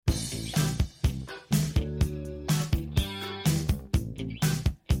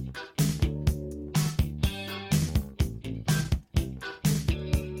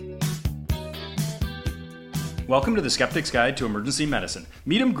Welcome to the Skeptic's Guide to Emergency Medicine.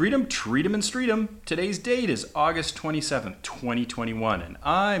 Meet 'em, greet 'em, treat 'em, and street 'em. Today's date is August 27th, 2021, and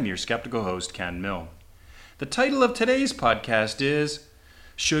I'm your skeptical host, Ken Mill. The title of today's podcast is,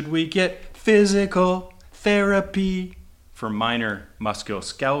 Should We Get Physical Therapy for Minor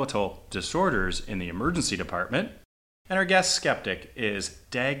Musculoskeletal Disorders in the Emergency Department? And our guest skeptic is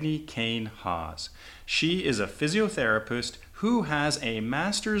Dagny Kane-Hawes. She is a physiotherapist who has a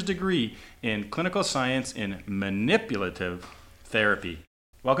master's degree in clinical science in manipulative therapy.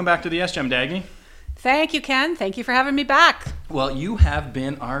 Welcome back to the SGEM, Dagny. Thank you, Ken. Thank you for having me back. Well, you have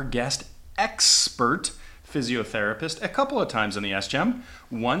been our guest expert physiotherapist a couple of times on the SGEM.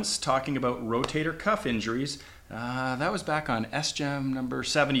 Once talking about rotator cuff injuries. That was back on SGEM number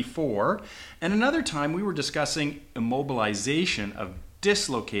 74. And another time we were discussing immobilization of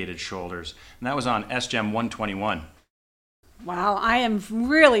dislocated shoulders. And that was on SGEM 121. Wow, I am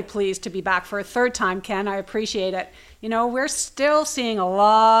really pleased to be back for a third time, Ken. I appreciate it. You know, we're still seeing a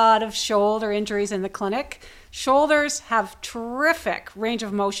lot of shoulder injuries in the clinic. Shoulders have terrific range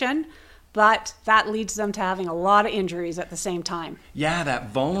of motion, but that leads them to having a lot of injuries at the same time. Yeah, that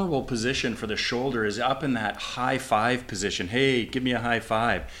vulnerable position for the shoulder is up in that high five position. Hey, give me a high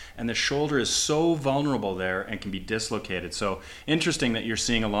five. And the shoulder is so vulnerable there and can be dislocated. So interesting that you're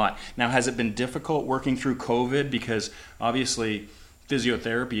seeing a lot. Now, has it been difficult working through COVID? Because obviously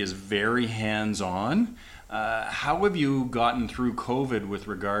physiotherapy is very hands-on. How have you gotten through COVID with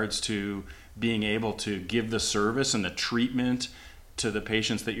regards to being able to give the service and the treatment to the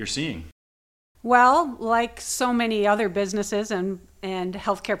patients that you're seeing? Well, like so many other businesses and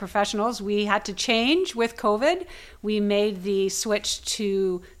healthcare professionals, we had to change with COVID. We made the switch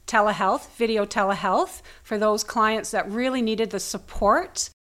to telehealth, video telehealth, for those clients that really needed the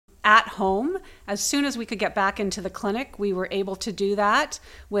support at home. As soon as we could get back into the clinic, we were able to do that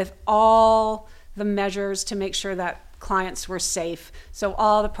with all the measures to make sure that clients were safe. So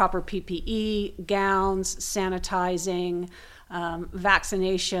all the proper PPE, gowns, sanitizing,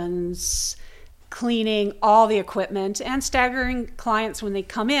 vaccinations, cleaning all the equipment, and staggering clients when they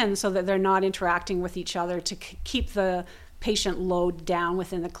come in so that they're not interacting with each other to keep the patient load down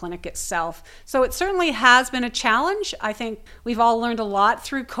within the clinic itself. So it certainly has been a challenge. I think we've all learned a lot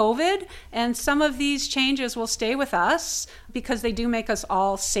through COVID, and some of these changes will stay with us because they do make us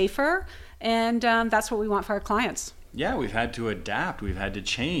all safer, and that's what we want for our clients. Yeah, we've had to adapt, we've had to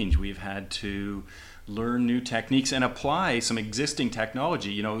change, we've had to learn new techniques and apply some existing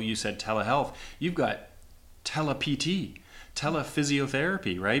technology. You know, you said telehealth. You've got tele-PT,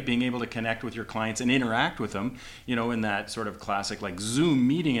 telephysiotherapy, right? Being able to connect with your clients and interact with them, you know, in that sort of classic like Zoom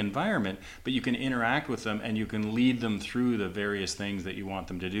meeting environment, but you can interact with them and you can lead them through the various things that you want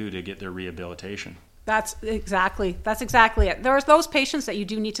them to do to get their rehabilitation. That's exactly it. There's those patients that you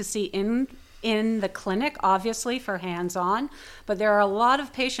do need to see in the clinic, obviously, for hands-on, but there are a lot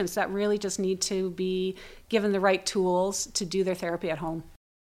of patients that really just need to be given the right tools to do their therapy at home.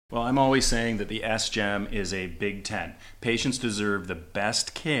 Well, I'm always saying that the SGEM is a Big Ten. Patients deserve the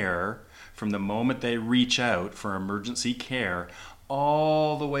best care from the moment they reach out for emergency care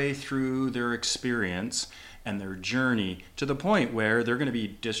all the way through their experience and their journey to the point where they're going to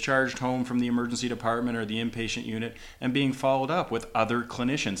be discharged home from the emergency department or the inpatient unit and being followed up with other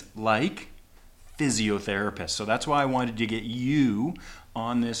clinicians like physiotherapists. So that's why I wanted to get you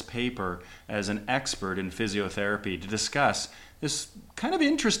on this paper as an expert in physiotherapy to discuss this kind of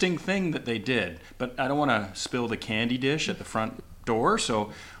interesting thing that they did. But I don't want to spill the candy dish at the front door, so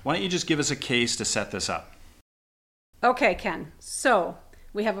why don't you just give us a case to set this up? Okay, Ken. So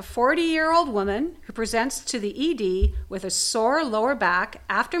we have a 40-year-old woman who presents to the ED with a sore lower back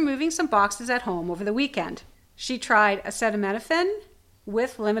after moving some boxes at home over the weekend. She tried acetaminophen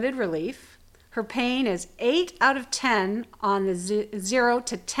with limited relief. Her pain is 8 out of 10 on the 0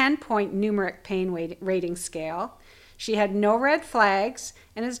 to 10 point numeric pain rating scale. She had no red flags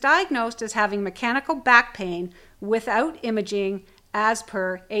and is diagnosed as having mechanical back pain without imaging as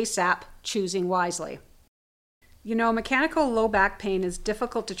per ASAP Choosing Wisely. You know, mechanical low back pain is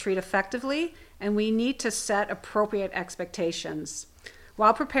difficult to treat effectively, and we need to set appropriate expectations.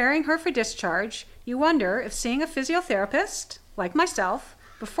 While preparing her for discharge, you wonder if seeing a physiotherapist, like myself,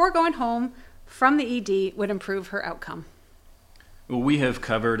 before going home from the ED would improve her outcome. Well, we have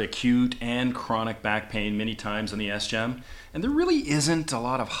covered acute and chronic back pain many times on the SGEM, and there really isn't a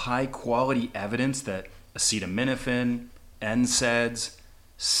lot of high-quality evidence that acetaminophen, NSAIDs,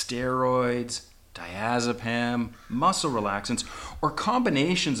 steroids, diazepam, muscle relaxants, or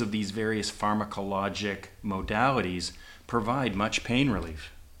combinations of these various pharmacologic modalities provide much pain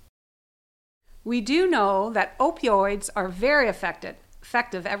relief. We do know that opioids are very effective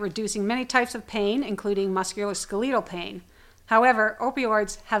effective at reducing many types of pain, including musculoskeletal pain. However,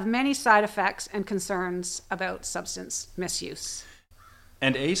 opioids have many side effects and concerns about substance misuse.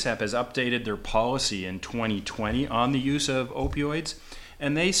 And ASAP has updated their policy in 2020 on the use of opioids,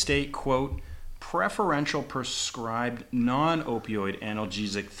 and they state, quote, preferential prescribed non-opioid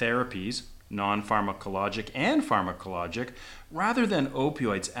analgesic therapies, non-pharmacologic and pharmacologic, rather than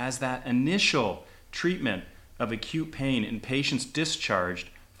opioids as that initial treatment of acute pain in patients discharged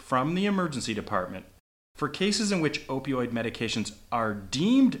from the emergency department. For cases in which opioid medications are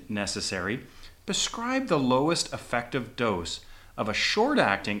deemed necessary, prescribe the lowest effective dose of a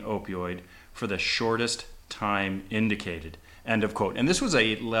short-acting opioid for the shortest time indicated. End of quote. And this was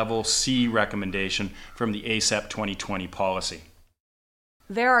a level C recommendation from the ASAP 2020 policy.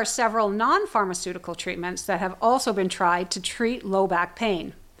 There are several non-pharmaceutical treatments that have also been tried to treat low back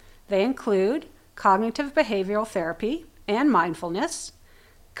pain. They include cognitive behavioral therapy and mindfulness,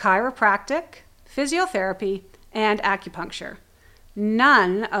 chiropractic, physiotherapy, and acupuncture.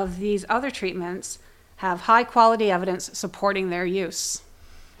 None of these other treatments have high-quality evidence supporting their use.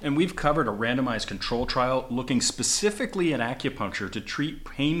 And we've covered a randomized control trial looking specifically at acupuncture to treat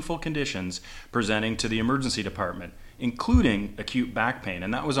painful conditions presenting to the emergency department, including acute back pain,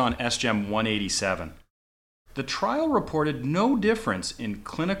 and that was on SGEM 187. The trial reported no difference in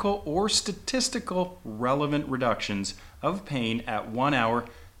clinical or statistical relevant reductions of pain at 1 hour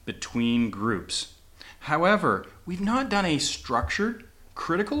between groups. However, we've not done a structured,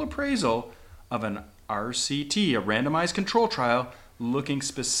 critical appraisal of an RCT, a randomized control trial, looking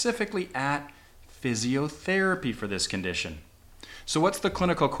specifically at physiotherapy for this condition. So what's the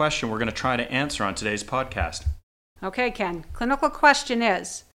clinical question we're going to try to answer on today's podcast? Okay, Ken. Clinical question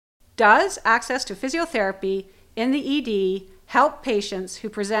is, does access to physiotherapy in the ED help patients who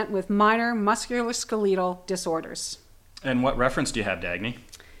present with minor musculoskeletal disorders? And what reference do you have, Dagny?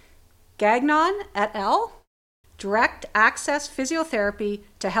 Gagnon et al. Direct access physiotherapy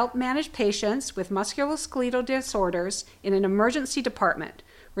to help manage patients with musculoskeletal disorders in an emergency department.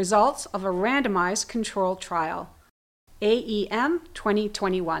 Results of a randomized controlled trial. AEM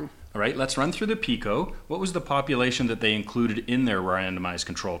 2021. All right, let's run through the PICO. What was the population that they included in their randomized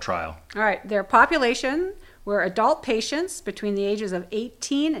control trial? All right, their population were adult patients between the ages of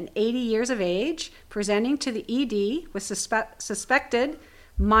 18 and 80 years of age presenting to the ED with suspected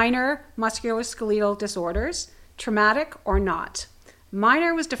minor musculoskeletal disorders, traumatic or not.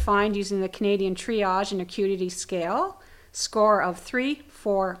 Minor was defined using the Canadian Triage and Acuity Scale, score of 3,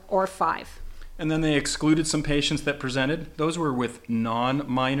 4, or 5. And then they excluded some patients that presented. Those were with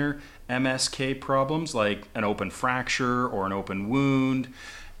non-minor MSK problems like an open fracture or an open wound.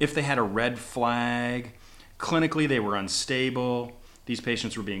 If they had a red flag, clinically they were unstable, these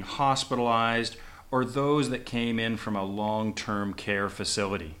patients were being hospitalized, or those that came in from a long-term care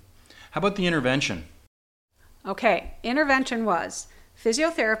facility. How about the intervention? Okay, intervention was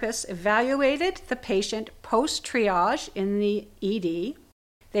physiotherapists evaluated the patient post-triage in the ED.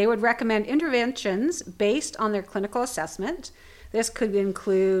 They would recommend interventions based on their clinical assessment. This could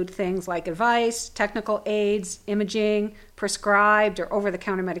include things like advice, technical aids, imaging, prescribed or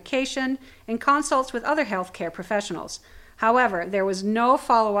over-the-counter medication, and consults with other healthcare professionals. However, there was no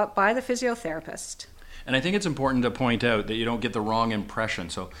follow-up by the physiotherapist. And I think it's important to point out that you don't get the wrong impression.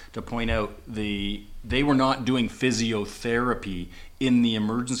 So to point out they were not doing physiotherapy in the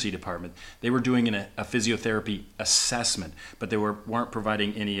emergency department. They were doing a physiotherapy assessment, but they weren't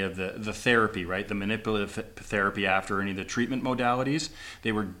providing any of the therapy, right? The manipulative therapy after any of the treatment modalities.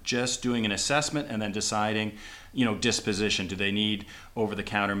 They were just doing an assessment and then deciding, disposition. Do they need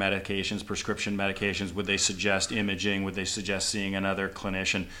over-the-counter medications, prescription medications? Would they suggest imaging? Would they suggest seeing another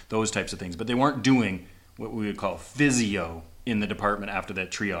clinician? Those types of things. But they weren't doing what we would call physio in the department after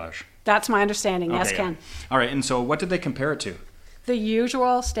that triage. That's my understanding. Yes, Ken. All right. And so what did they compare it to? The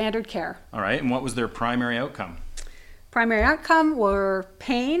usual standard care. All right. And what was their primary outcome? Primary outcome were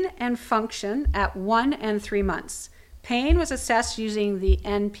pain and function at 1 and 3 months. Pain was assessed using the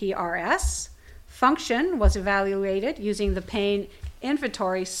NPRS. Function was evaluated using the pain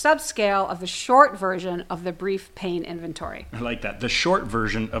inventory subscale of the short version of the brief pain inventory. I like that. The short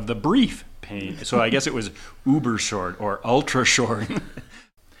version of the brief pain. So I guess it was uber short or ultra short.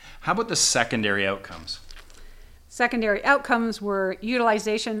 How about the secondary outcomes? Secondary outcomes were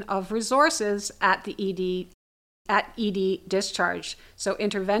utilization of resources at the ED discharge. So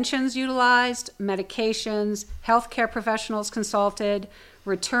interventions utilized, medications, healthcare professionals consulted,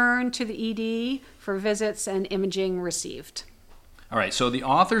 return to the ED for visits and imaging received. All right, so the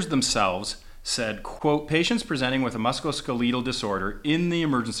authors themselves said, quote, patients presenting with a musculoskeletal disorder in the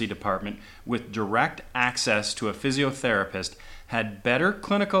emergency department with direct access to a physiotherapist had better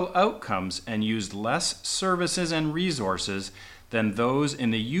clinical outcomes and used less services and resources than those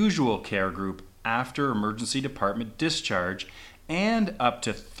in the usual care group after emergency department discharge and up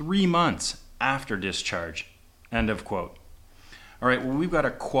to 3 months after discharge. End of quote. All right, well, we've got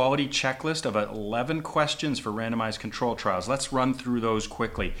a quality checklist of 11 questions for randomized control trials. Let's run through those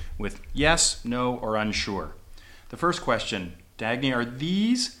quickly with yes, no, or unsure. The first question, Dagny, are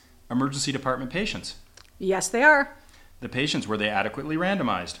these emergency department patients? Yes, they are. The patients, were they adequately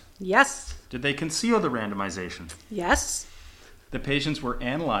randomized? Yes. Did they conceal the randomization? Yes. The patients were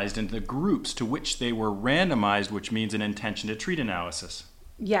analyzed into the groups to which they were randomized, which means an intention to treat analysis.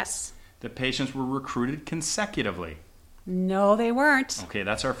 Yes. The patients were recruited consecutively. No, they weren't. Okay,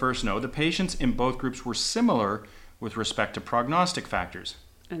 that's our first no. The patients in both groups were similar with respect to prognostic factors.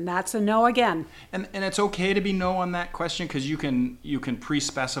 And that's a no again. And it's okay to be no on that question because you can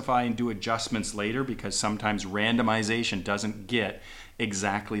pre-specify and do adjustments later because sometimes randomization doesn't get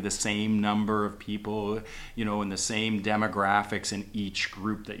exactly the same number of people, in the same demographics in each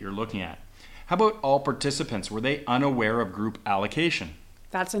group that you're looking at. How about all participants? Were they unaware of group allocation?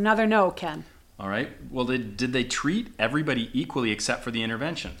 That's another no, Ken. All right. Well, did they treat everybody equally except for the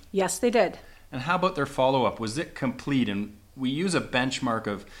intervention? Yes, they did. And how about their follow-up? Was it complete? And we use a benchmark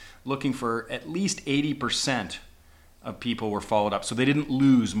of looking for at least 80% of people were followed up, so they didn't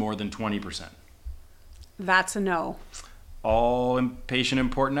lose more than 20%. That's a no. All patient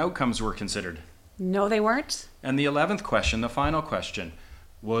important outcomes were considered. No, they weren't. And the 11th question, the final question,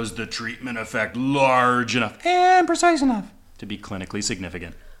 was the treatment effect large enough and precise enough to be clinically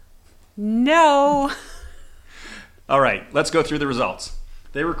significant? No. All right, let's go through the results.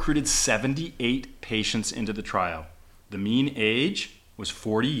 They recruited 78 patients into the trial. The mean age was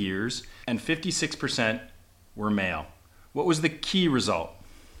 40 years and 56% were male. What was the key result?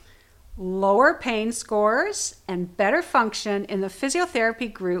 Lower pain scores and better function in the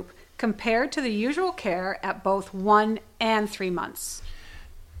physiotherapy group compared to the usual care at both 1 and 3 months.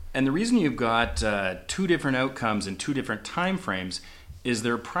 And the reason you've got 2 different outcomes in 2 different time frames is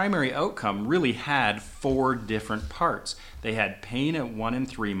their primary outcome really had 4 different parts. They had pain at 1 and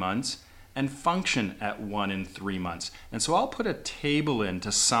 3 months and function at 1 and 3 months. And so I'll put a table in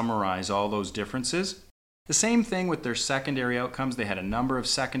to summarize all those differences. The same thing with their secondary outcomes. They had a number of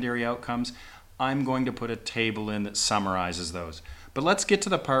secondary outcomes. I'm going to put a table in that summarizes those. But let's get to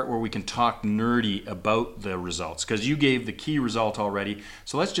the part where we can talk nerdy about the results, because you gave the key result already.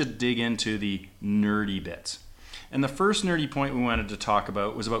 So let's just dig into the nerdy bits. And the first nerdy point we wanted to talk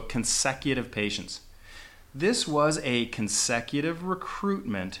about was about consecutive patients. This was a consecutive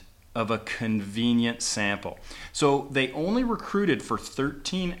recruitment of a convenient sample. So they only recruited for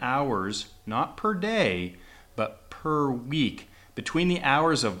 13 hours, not per day, but per week, between the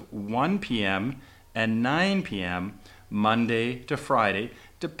hours of 1 p.m. and 9 p.m., Monday to Friday,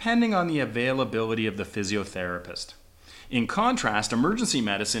 depending on the availability of the physiotherapist. In contrast, emergency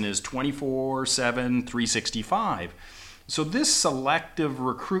medicine is 24/7, 365. So this selective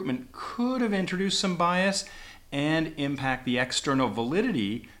recruitment could have introduced some bias and impact the external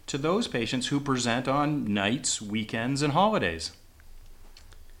validity to those patients who present on nights, weekends, and holidays.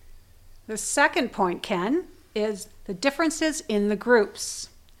 The second point, Ken, is the differences in the groups.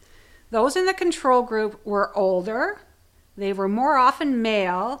 Those in the control group were older, they were more often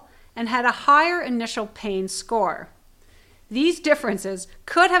male, and had a higher initial pain score. These differences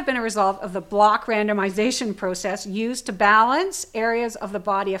could have been a result of the block randomization process used to balance areas of the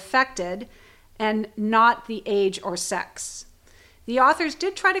body affected and not the age or sex. The authors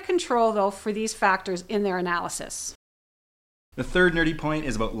did try to control, though, for these factors in their analysis. The third nerdy point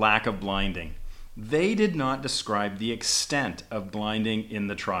is about lack of blinding. They did not describe the extent of blinding in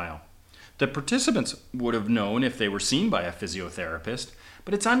the trial. The participants would have known if they were seen by a physiotherapist,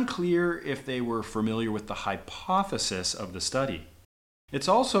 but it's unclear if they were familiar with the hypothesis of the study. It's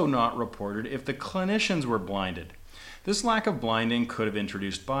also not reported if the clinicians were blinded. This lack of blinding could have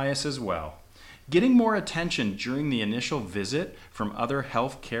introduced bias as well. Getting more attention during the initial visit from other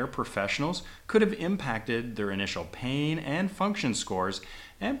healthcare professionals could have impacted their initial pain and function scores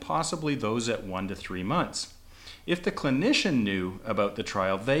and possibly those at 1 to 3 months. If the clinician knew about the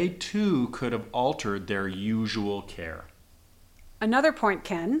trial, they too could have altered their usual care. Another point,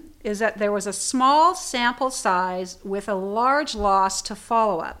 Ken, is that there was a small sample size with a large loss to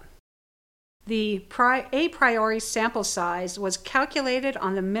follow-up. The a priori sample size was calculated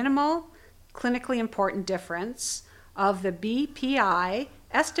on the minimal clinically important difference of the BPI,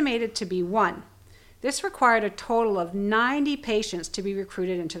 estimated to be 1. This required a total of 90 patients to be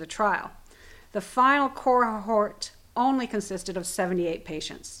recruited into the trial. The final cohort only consisted of 78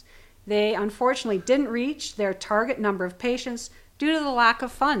 patients. They unfortunately didn't reach their target number of patients due to the lack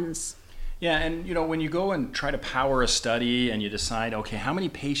of funds. Yeah, and when you go and try to power a study and you decide, okay, how many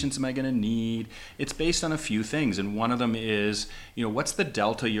patients am I going to need? It's based on a few things, and one of them is, what's the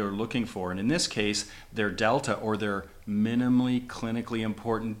delta you're looking for? And in this case, their delta, or their minimally clinically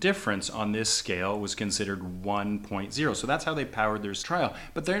important difference on this scale, was considered 1.0. So that's how they powered their trial.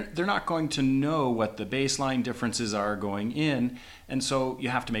 But they're not going to know what the baseline differences are going in, and so you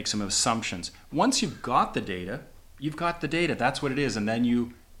have to make some assumptions. Once you've got the data, that's what it is, and then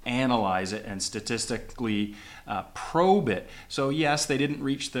you analyze it and statistically probe it. So yes, they didn't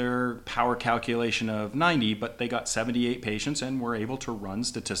reach their power calculation of 90, but they got 78 patients and were able to run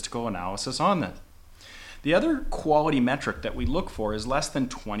statistical analysis on that. The other quality metric that we look for is less than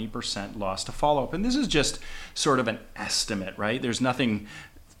 20% loss to follow-up. And this is just sort of an estimate, right? There's nothing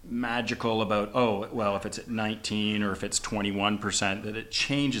magical about, if it's at 19 or if it's 21%, that it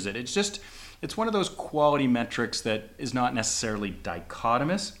changes it. It's one of those quality metrics that is not necessarily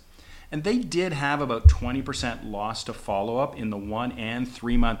dichotomous. And they did have about 20% loss to follow-up in the 1 and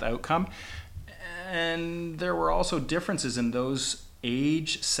 3 month outcome. And there were also differences in those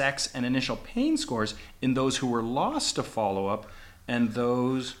age, sex, and initial pain scores in those who were lost to follow-up and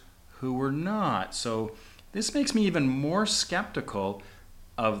those who were not. So this makes me even more skeptical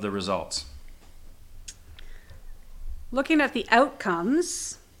of the results. Looking at the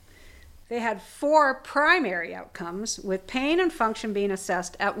outcomes, they had 4 primary outcomes, with pain and function being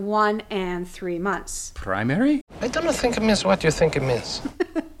assessed at 1 and 3 months. Primary? I don't think it means what you think it means.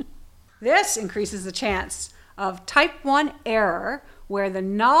 This increases the chance of type 1 error, where the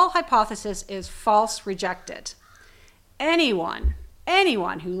null hypothesis is false rejected. Anyone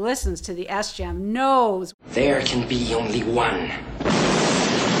who listens to the SGEM knows there can be only one.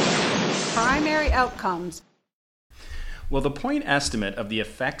 Primary outcomes. Well, the point estimate of the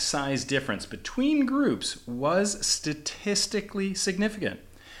effect size difference between groups was statistically significant.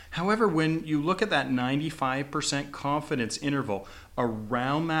 However, when you look at that 95% confidence interval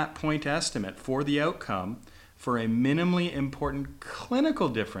around that point estimate for the outcome, for a minimally important clinical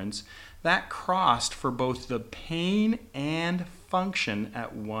difference, that crossed for both the pain and function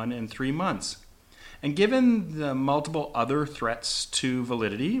at 1 and 3 months. And given the multiple other threats to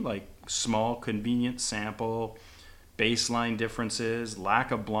validity, like small convenient sample, baseline differences, lack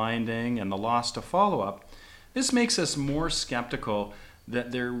of blinding, and the loss to follow-up, this makes us more skeptical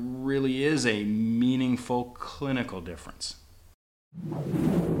that there really is a meaningful clinical difference.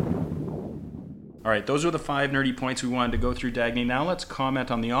 All right, those are the 5 nerdy points we wanted to go through, Dagny. Now let's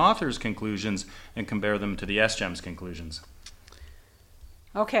comment on the author's conclusions and compare them to the SGEM's conclusions.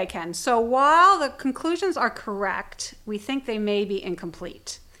 Okay, Ken. So while the conclusions are correct, we think they may be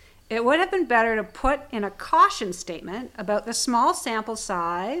incomplete. It would have been better to put in a caution statement about the small sample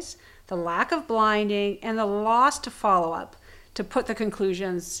size, the lack of blinding, and the loss to follow-up to put the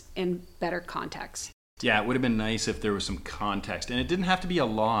conclusions in better context. Yeah, it would have been nice if there was some context. And it didn't have to be a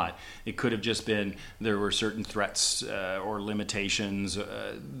lot. It could have just been there were certain threats or limitations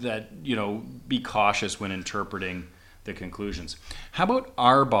that, be cautious when interpreting the conclusions. How about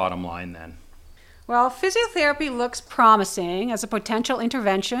our bottom line then? Well, physiotherapy looks promising as a potential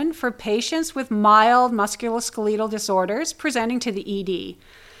intervention for patients with mild musculoskeletal disorders presenting to the ED.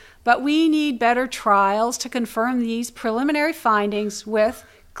 But we need better trials to confirm these preliminary findings with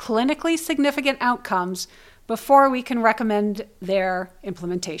clinically significant outcomes before we can recommend their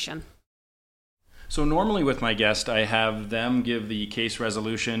implementation. So normally with my guest, I have them give the case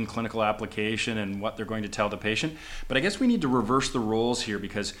resolution, clinical application, and what they're going to tell the patient. But I guess we need to reverse the roles here,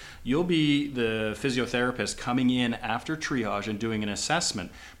 because you'll be the physiotherapist coming in after triage and doing an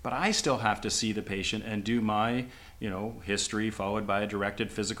assessment. But I still have to see the patient and do my history followed by a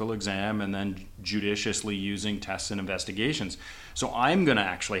directed physical exam and then judiciously using tests and investigations. So I'm going to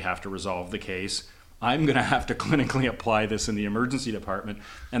actually have to resolve the case. I'm going to have to clinically apply this in the emergency department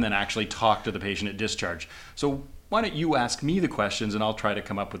and then actually talk to the patient at discharge. So why don't you ask me the questions and I'll try to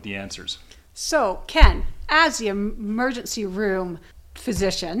come up with the answers. So, Ken, as the emergency room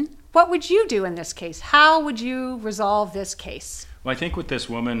physician, what would you do in this case? How would you resolve this case? Well, I think with this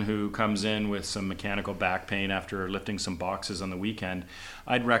woman who comes in with some mechanical back pain after lifting some boxes on the weekend,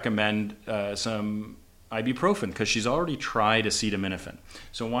 I'd recommend some ibuprofen, because she's already tried acetaminophen.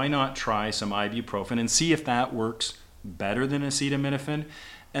 So why not try some ibuprofen and see if that works better than acetaminophen?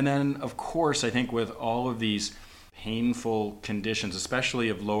 And then, of course, I think with all of these painful conditions, especially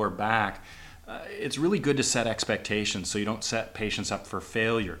of lower back, it's really good to set expectations so you don't set patients up for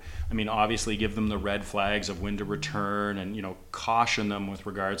failure. I mean, obviously give them the red flags of when to return and, caution them with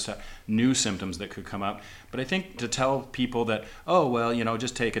regards to new symptoms that could come up. But I think to tell people that, oh, well,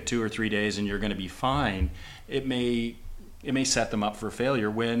 just take it 2 or 3 days and you're going to be fine, it may set them up for failure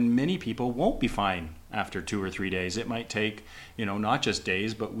when many people won't be fine after 2 or 3 days. It might take, not just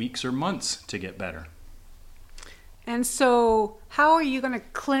days, but weeks or months to get better. And so how are you going to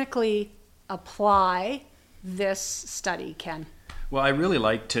clinically apply this study, Ken? Well, I really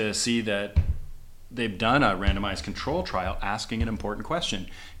like to see that they've done a randomized control trial asking an important question.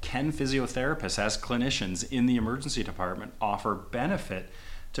 Can physiotherapists, as clinicians in the emergency department, offer benefit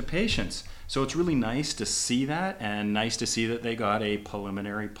to patients? So it's really nice to see that, and nice to see that they got a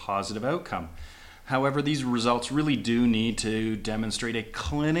preliminary positive outcome. However, these results really do need to demonstrate a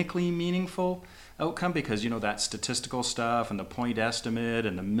clinically meaningful outcome because, that statistical stuff and the point estimate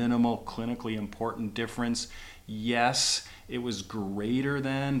and the minimal clinically important difference, yes, it was greater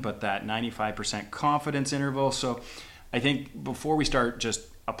than, but that 95% confidence interval. So I think before we start just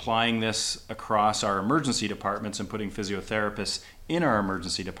applying this across our emergency departments and putting physiotherapists in our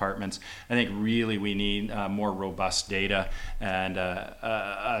emergency departments, I think really we need more robust data and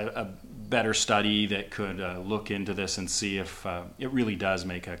a better study that could look into this and see if it really does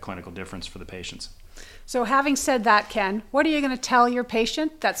make a clinical difference for the patients. So having said that, Ken, what are you going to tell your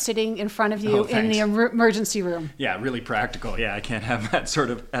patient that's sitting in front of you in the emergency room? Yeah, really practical. Yeah, I can't have that sort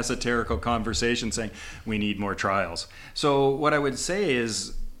of esoterical conversation saying we need more trials. So what I would say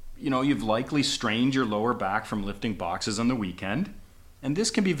is, you've likely strained your lower back from lifting boxes on the weekend, and this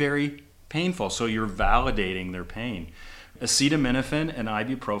can be very painful, so you're validating their pain. Acetaminophen and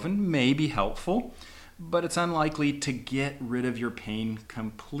ibuprofen may be helpful, but it's unlikely to get rid of your pain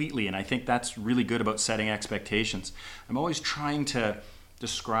completely. And I think that's really good about setting expectations. I'm always trying to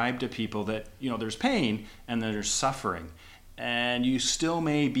describe to people that, there's pain and there's suffering. And you still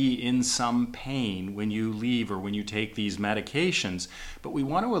may be in some pain when you leave or when you take these medications, but we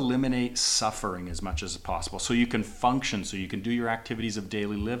want to eliminate suffering as much as possible so you can function, so you can do your activities of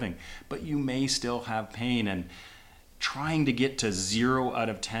daily living, but you may still have pain. And trying to get to 0 out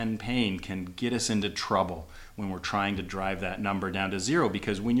of 10 pain can get us into trouble when we're trying to drive that number down to 0,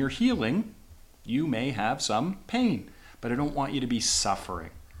 because when you're healing, you may have some pain, but I don't want you to be suffering.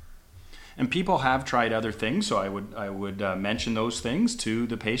 And people have tried other things, so I would mention those things to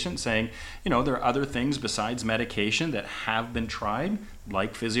the patient, saying, there are other things besides medication that have been tried,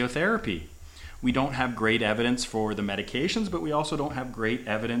 like physiotherapy. We don't have great evidence for the medications, but we also don't have great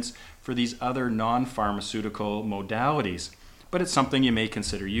evidence for these other non-pharmaceutical modalities. But it's something you may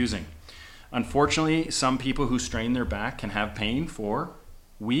consider using. Unfortunately, some people who strain their back can have pain for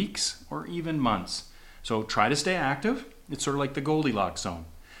weeks or even months. So try to stay active. It's sort of like the Goldilocks zone.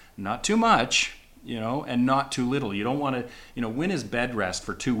 Not too much, and not too little. You don't want to, when is bed rest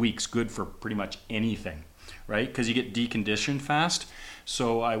for 2 weeks good for pretty much anything, right? Because you get deconditioned fast.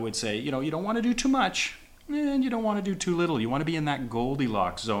 So I would say, you don't want to do too much and you don't want to do too little. You want to be in that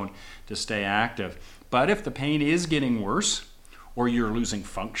Goldilocks zone to stay active. But if the pain is getting worse, or you're losing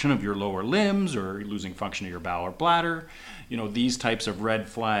function of your lower limbs, or you're losing function of your bowel or bladder, these types of red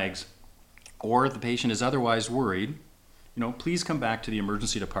flags, or if the patient is otherwise worried, please come back to the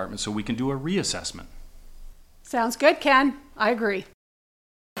emergency department so we can do a reassessment. Sounds good, Ken. I agree.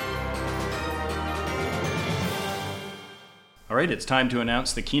 All right, it's time to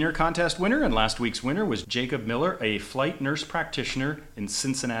announce the Keener Contest winner, and last week's winner was Jacob Miller, a flight nurse practitioner in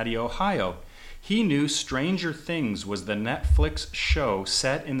Cincinnati, Ohio. He knew Stranger Things was the Netflix show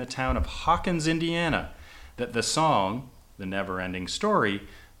set in the town of Hawkins, Indiana, that the song, The Never-Ending Story,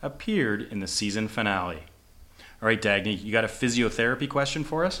 appeared in the season finale. All right, Dagny, you got a physiotherapy question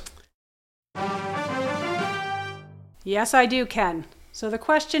for us? Yes, I do, Ken. So the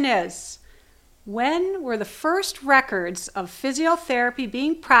question is, when were the first records of physiotherapy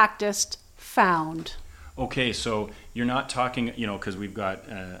being practiced found? Okay, so you're not talking, because we've got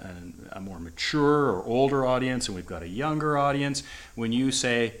a more mature or older audience and we've got a younger audience. When you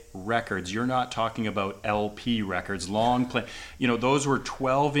say records, you're not talking about LP records, long play. Those were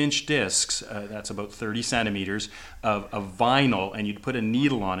 12-inch discs, that's about 30 centimeters, of vinyl, and you'd put a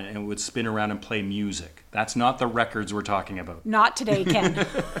needle on it and it would spin around and play music. That's not the records we're talking about. Not today, Ken.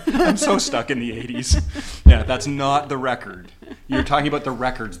 I'm so stuck in the 80s. Yeah, that's not the record. You're talking about the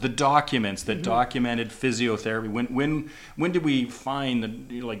records, the documents that documented physiotherapy. When did we find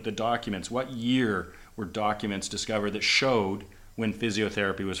the documents? What year were documents discovered that showed when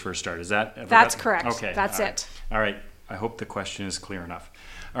physiotherapy was first started? That's correct. Okay. That's it. All right. I hope the question is clear enough.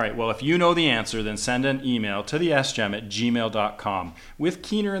 All right, well, if you know the answer, then send an email to the sgem@gmail.com with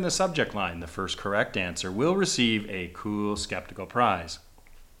Keener in the subject line. The first correct answer will receive a cool skeptical prize.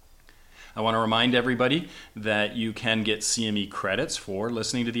 I want to remind everybody that you can get CME credits for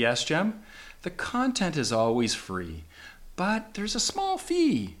listening to the SGEM. The content is always free, but there's a small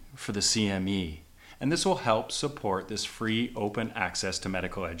fee for the CME, and this will help support this free open access to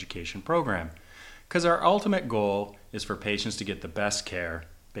medical education program, because our ultimate goal is for patients to get the best care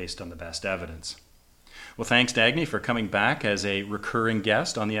based on the best evidence. Well, thanks, Dagny, for coming back as a recurring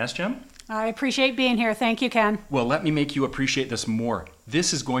guest on the SGEM. I appreciate being here. Thank you, Ken. Well, let me make you appreciate this more.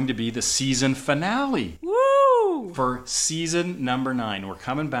 This is going to be the season finale. Woo! For season number 9. We're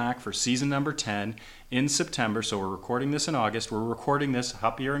coming back for season number 10 in September. So we're recording this in August. We're recording this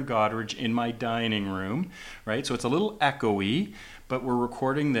up here in Goderich in my dining room, right? So it's a little echoey, but we're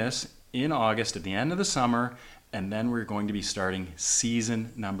recording this in August at the end of the summer. And then we're going to be starting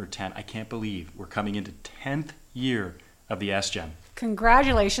season number 10. I can't believe we're coming into 10th year of the SGEM.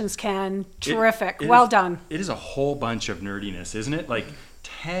 Congratulations, Ken. Terrific. Well done. It is a whole bunch of nerdiness, isn't it? Like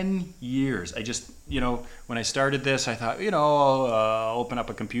 10 years. I just, when I started this, I thought, I'll open up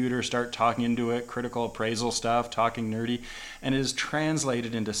a computer, start talking into it, critical appraisal stuff, talking nerdy. And it is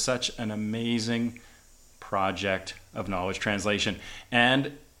translated into such an amazing project of knowledge translation.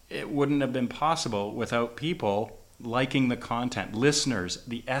 And it wouldn't have been possible without people liking the content, listeners,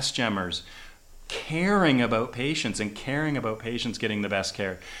 the SGEMers, caring about patients and caring about patients getting the best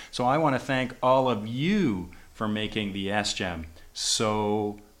care. So I want to thank all of you for making the SGEM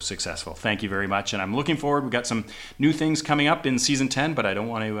so successful. Thank you very much. And I'm looking forward. We've got some new things coming up in season 10, but I don't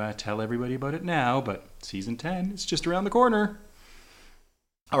want to tell everybody about it now. But season 10 is just around the corner.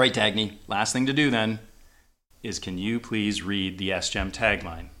 All right, Dagny, last thing to do then is can you please read the SGEM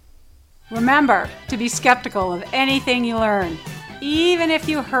tagline? Remember to be skeptical of anything you learn, even if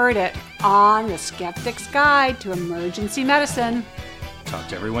you heard it on the Skeptic's Guide to Emergency Medicine. Talk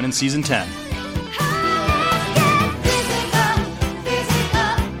to everyone in season 10.